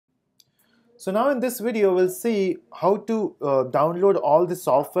So now in this video, we'll see how to download all the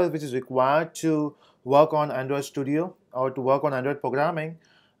software which is required to work on Android Studio or to work on Android programming.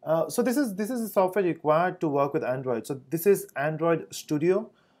 So this is the software required to work with Android. So this is Android Studio.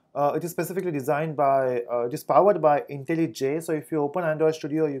 It is specifically designed by, it is powered by IntelliJ. So if you open Android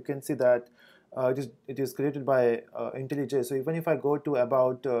Studio, you can see that it is created by IntelliJ. So even if I go to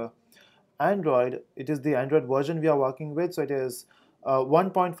about Android, it is the Android version we are working with. So it is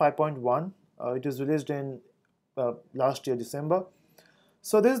 1.5.1. It was released in last year December.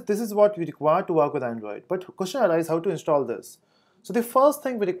 So this is what we require to work with Android. But question arises how to install this. So the first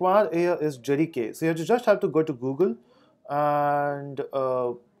thing we require here is JDK. So just have to go to Google and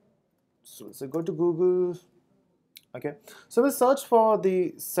so go to Google. Okay, so we'll search for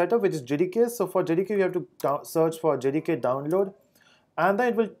the setup, which is JDK. So for JDK, we have to search for JDK download, and then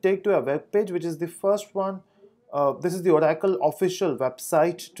it will take to a web page, which is the first one. This is the Oracle official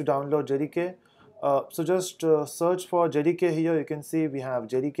website to download JDK. So just search for JDK here. You can see we have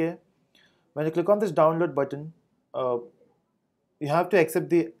JDK. When you click on this download button, you have to accept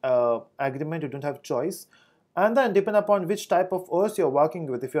the agreement. You don't have choice. And then depend upon which type of OS you're working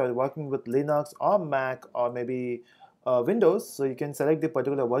with. If you're working with Linux or Mac or maybe Windows, so you can select the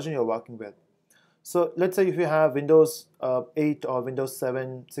particular version you're working with. So let's say if you have Windows 8 or Windows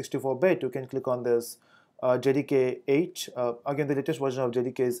 7 64-bit, you can click on this JDK 8. Again, the latest version of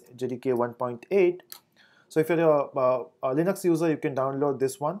JDK is JDK 1.8. So if you're a Linux user, you can download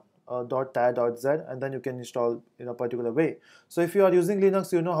this one, .tar.z, and then you can install in a particular way. So if you are using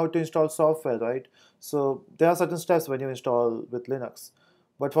Linux, you know how to install software, right? So there are certain steps when you install with Linux.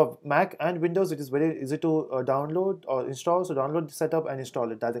 But for Mac and Windows, it is very easy to download or install. So download the setup and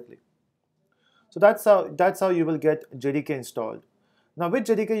install it directly. So that's how you will get JDK installed. Now with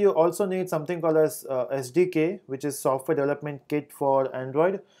JDK, you also need something called as SDK, which is Software Development Kit for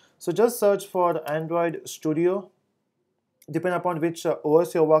Android. So just search for Android Studio, depending upon which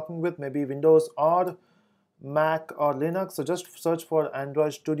OS you're working with, maybe Windows or Mac or Linux. So just search for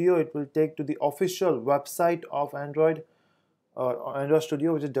Android Studio. It will take to the official website of Android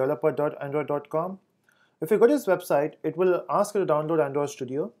Studio, which is developer.android.com. If you go to this website, it will ask you to download Android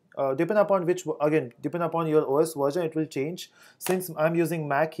Studio. Depending upon your OS version, it will change. Since I'm using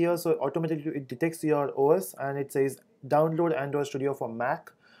Mac here, so automatically it detects your OS and it says download Android Studio for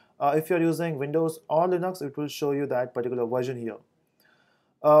Mac. If you're using Windows or Linux, it will show you that particular version here.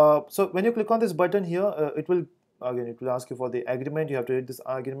 So when you click on this button here, it will ask you for the agreement. You have to read this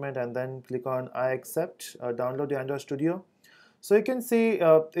agreement and then click on I accept, download the Android Studio. So you can see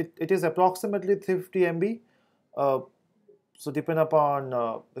it is approximately 350 MB. So depend upon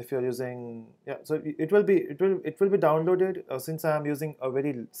if you're using, yeah, so it will be downloaded. Since I am using a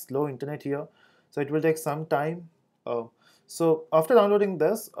very slow internet here, so it will take some time. So after downloading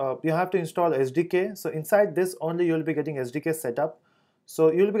this, you have to install SDK. So inside this only you will be getting SDK setup.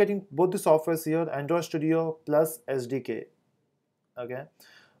 So you will be getting both the softwares here, Android Studio plus SDK. Okay.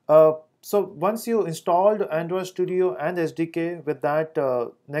 So once you installed Android Studio and SDK with that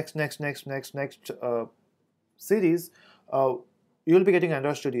next series, you will be getting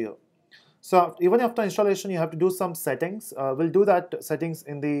Android Studio. So even after installation, you have to do some settings. We'll do that settings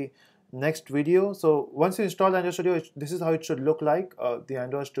in the next video. So once you install Android Studio, this is how it should look like, the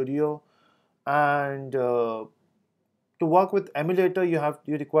Android Studio. And to work with emulator, you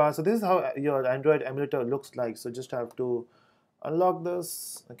require, so this is how your Android emulator looks like. So just have to unlock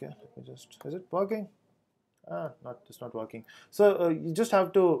this. Okay, let me just, is it working? It's not working. So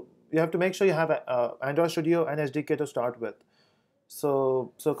you have to make sure you have Android Studio and SDK to start with.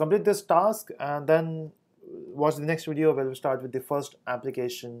 So complete this task and then watch the next video where we'll start with the first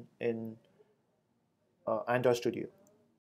application in Android Studio.